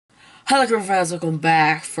Hello friends, welcome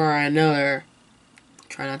back for another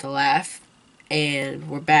Try Not to Laugh, and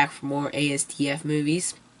we're back for more asdf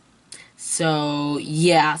movies. So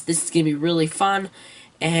yeah, this is gonna be really fun,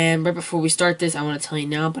 and right before we start this I want to tell you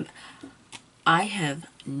now, but I have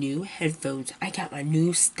new headphones. I got my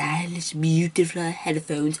new stylish, beautiful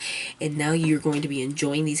headphones, and now you're going to be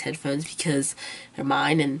enjoying these headphones because they're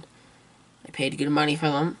mine and I paid good money for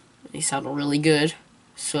them. They sound really good.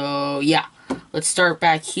 So yeah, let's start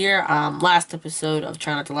back here. Last episode of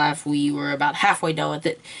Try Not to Laugh, we were about halfway done with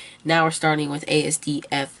it. Now we're starting with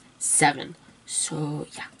ASDF 7. So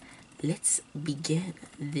yeah, let's begin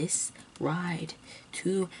this ride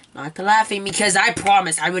to Not to Laughing, because I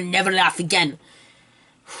promise I would never laugh again.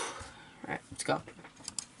 Alright, let's go.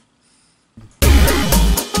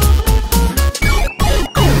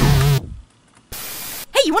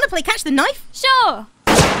 Hey, you want to play Catch the Knife? Sure!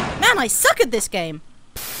 Man, I suck at this game.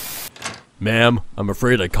 Ma'am, I'm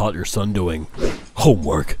afraid I caught your son doing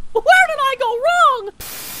homework. Where did I go wrong?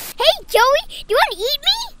 Hey, Joey, do you want to eat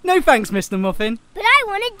me? No thanks, Mr. Muffin. But I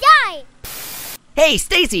want to die! Hey,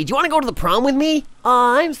 Stacy, do you want to go to the prom with me?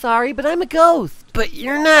 Aw, I'm sorry, but I'm a ghost. But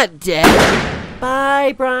you're not dead.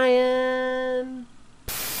 Bye, Brian.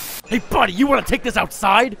 Hey, buddy, you want to take this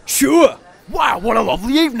outside? Sure! Wow, what a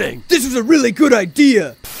lovely evening! This was a really good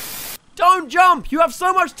idea! Don't jump! You have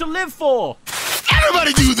so much to live for!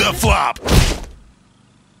 Everybody do the flop!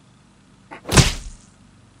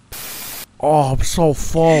 Oh, I'm so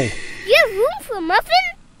full. You have room for a muffin?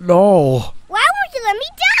 No. Why won't you let me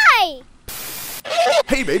die?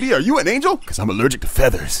 Hey baby, are you an angel? Cause I'm allergic to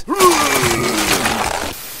feathers.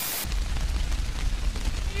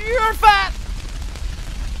 You're fat.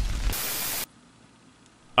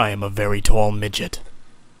 I am a very tall midget.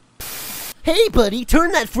 Hey, buddy,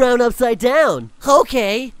 turn that frown upside down.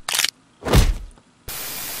 Okay.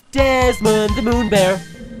 Desmond the Moon Bear.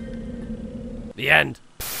 The end.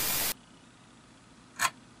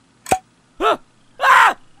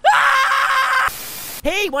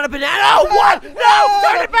 Hey, want a banana? Oh, what? No!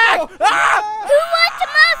 Turn it back! Ah! Who wants a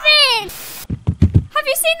muffin? Have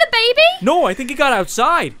you seen the baby? No, I think he got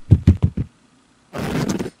outside.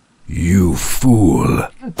 You fool.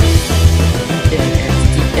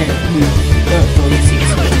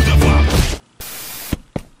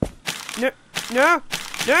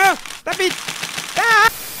 No, stop it!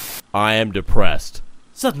 I am depressed.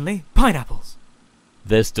 Suddenly, pineapples.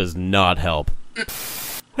 This does not help.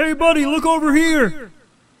 Hey buddy, look over here!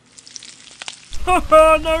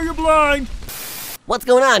 Haha, now you're blind! What's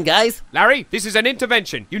going on, guys? Larry, this is an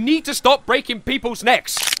intervention. You need to stop breaking people's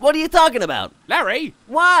necks. What are you talking about? Larry!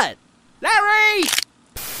 What? Larry!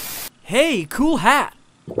 Hey, cool hat!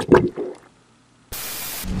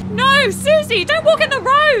 No, Susie, don't walk in the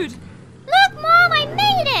road! Look, Mom, I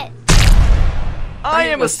made it! I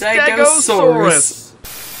am a stegosaurus.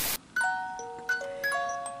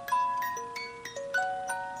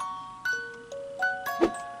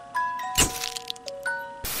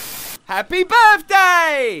 Happy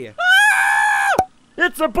birthday!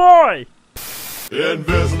 It's a boy!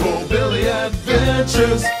 Invisible Billy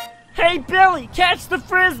Adventures. Hey Billy, catch the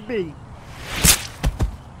frisbee!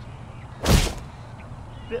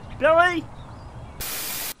 Billy?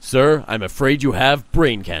 Sir, I'm afraid you have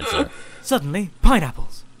brain cancer. Suddenly,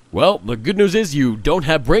 pineapples. Well, the good news is you don't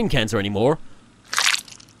have brain cancer anymore.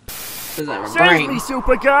 Save me,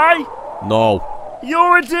 super guy! No.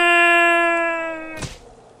 You're a dick!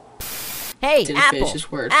 Hey, Didn't Apple. finish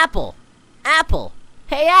his word. Apple. Apple.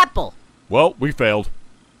 Hey, Apple. Well, we failed.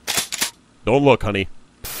 Don't look, honey.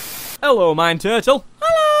 Hello, mine turtle.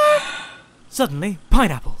 Hello! Suddenly,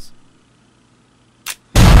 pineapples.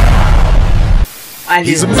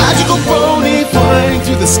 He's a magical pony flying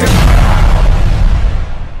through the sky.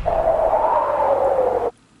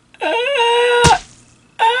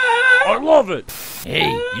 I love it! Hey,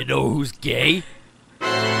 you know who's gay?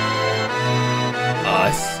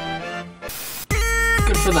 Us.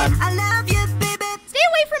 Good for them. Stay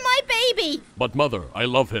away from my baby. But mother, I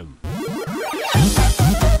love him.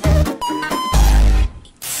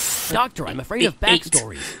 Doctor, I'm afraid of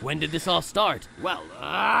backstories. When did this all start? Well,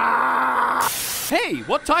 Hey,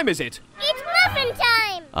 what time is it? It's muffin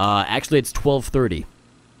time! Actually it's 12:30.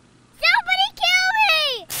 Somebody kill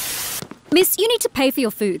me! Miss, you need to pay for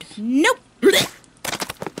your food. Nope.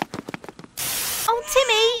 Oh,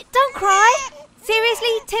 Timmy, don't cry.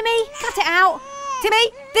 Seriously, Timmy, cut it out.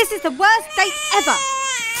 Timmy, this is the worst date ever.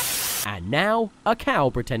 and now a cow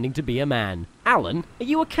pretending to be a man. Alan, are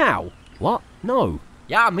you a cow? What? No.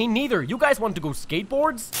 Yeah, me neither. You guys want to go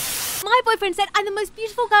skateboards? My boyfriend said I'm the most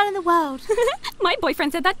beautiful girl in the world. My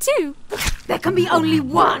boyfriend said that too. There can be only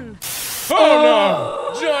one.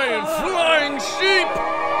 Oh no! Giant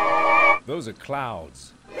Those are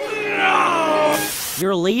clouds.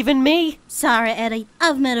 You're leaving me? Sorry, Eddie.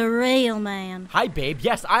 I've met a real man. Hi, babe.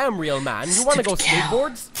 Yes, I am real man. You want to go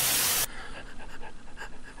skateboards?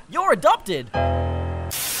 You're adopted.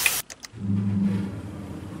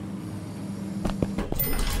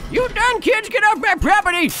 You done, kids? Get off my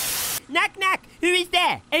property! Knock, knock. Who is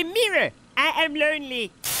there? A mirror. I am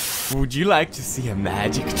lonely. Would you like to see a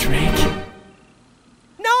magic trick?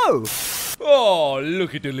 No. Oh,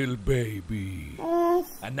 look at the little baby.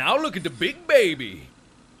 And now look at the big baby.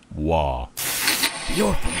 Wah. The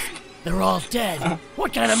orphans, they're all dead.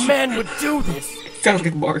 What kind of man would do this? Sounds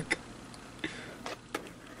like Mark.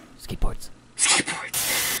 Skateboards.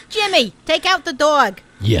 Skateboards. Jimmy, take out the dog.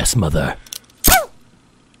 Yes, mother.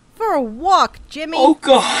 For a walk, Jimmy. Oh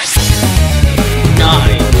God.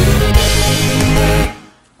 9.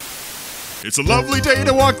 It's a lovely day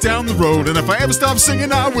to walk down the road, and if I ever stop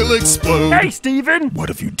singing, I will explode. Hey, Steven! What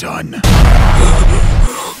have you done?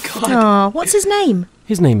 Aw, what's his name?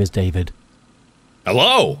 His name is David.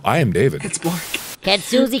 Hello, I am David. It's Mark. Can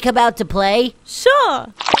Susie come out to play? Sure.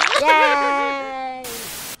 Yay!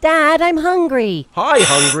 Dad, I'm hungry. Hi,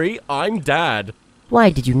 hungry. I'm Dad. Why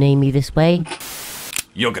did you name me this way?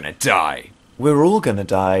 You're gonna die. We're all gonna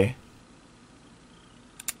die.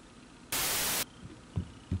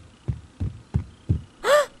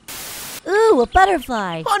 Ooh, a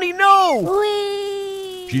butterfly. Honey, no!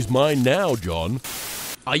 Whee! She's mine now, John.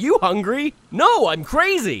 Are you hungry? No, I'm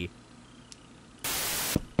crazy.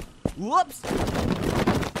 Whoops.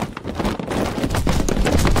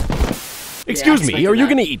 Excuse me, are you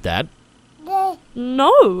gonna eat that?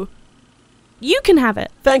 No. You can have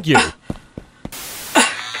it. Thank you.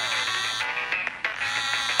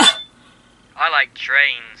 I like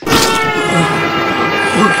trains.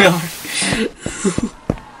 Oh God.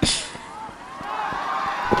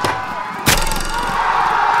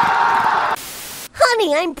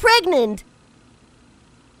 Honey, I'm pregnant.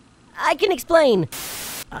 I can explain.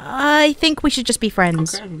 I think we should just be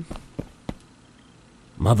friends. Okay.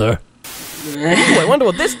 Mother. Ooh, I wonder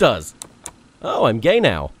what this does. Oh, I'm gay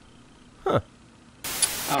now.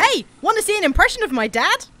 Hey, want to see an impression of my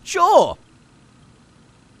dad? Sure.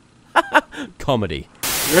 Comedy.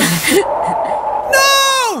 No!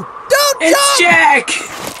 Don't It's Jack.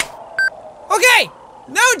 Okay,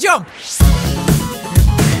 no jump.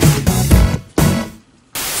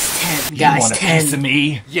 10 guys. 10.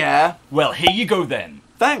 me? Yeah? Well, here you go then.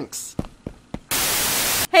 Thanks.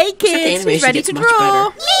 Hey The kids, animation who's ready gets to much draw?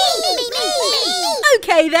 better.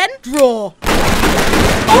 Okay then, draw.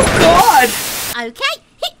 Oh God. Okay,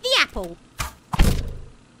 hit the apple.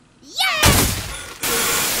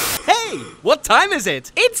 Hey, what time is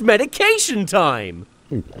it? It's medication time.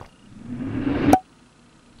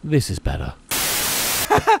 This is better.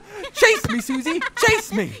 Chase me, Susie!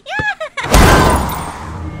 Chase me!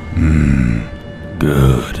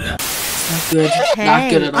 Good. Not good. Hey, Not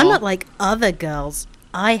good at all. I'm not like other girls.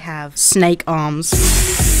 I have snake arms.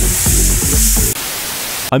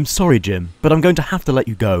 I'm sorry, Jim, but I'm going to have to let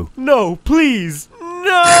you go. No, please.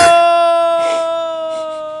 No!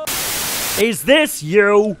 Is this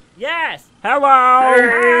you? Yes. Hello.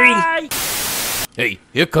 Hurry. Hey,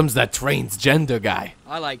 here comes that transgender guy.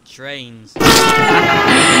 I like trains.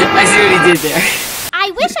 I see what he did there.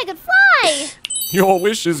 I wish I could fly. Your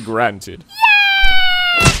wish is granted.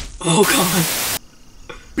 Oh God.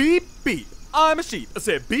 Beep, beep. I'm a sheep. I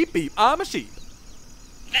said beep, beep. I'm a sheep.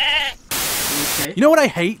 Okay. You know what I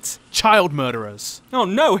hate? Child murderers. Oh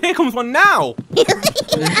no, here comes one now! I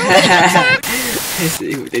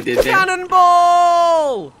see what they did there.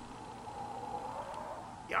 Cannonball!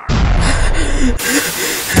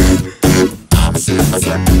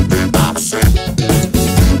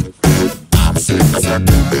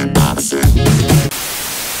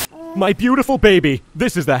 My beautiful baby,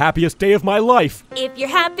 this is the happiest day of my life. If you're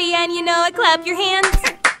happy and you know it, clap your hands.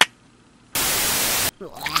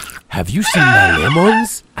 Have you seen my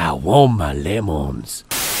lemons? I want my lemons.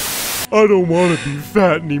 I don't want to be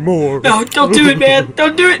fat anymore. No, don't do it, man.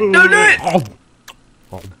 Don't do it. Don't do it.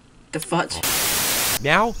 The fudge.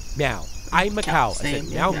 Meow, meow. I'm a cow. I said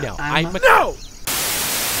meow, meow. I'm a No!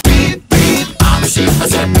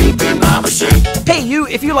 Hey, you,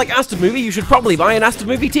 if you like Astor Movie, you should probably buy an Astor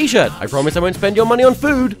Movie t-shirt. I promise I won't spend your money on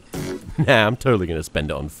food. Nah, I'm totally gonna spend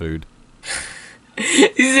it on food. He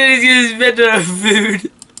said he's gonna spend it on food.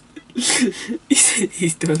 He said he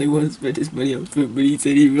totally won't spend his money on food, but he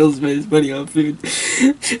said he will spend his money on food.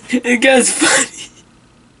 It guy's funny.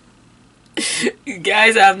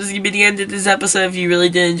 Guys, this is gonna be the end of this episode. If you really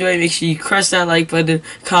did enjoy it, make sure you crush that like button,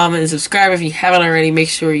 comment, and subscribe. If you haven't already, make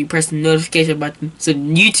sure you press the notification button so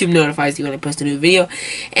YouTube notifies you when I post a new video.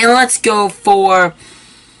 And let's go for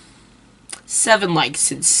 7 likes.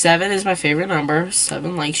 Since 7 is my favorite number,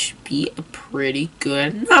 7 likes should be a pretty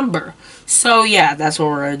good number. So yeah, that's what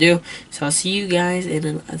we're gonna do. So I'll see you guys in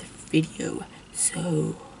another video.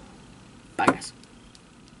 So bye guys.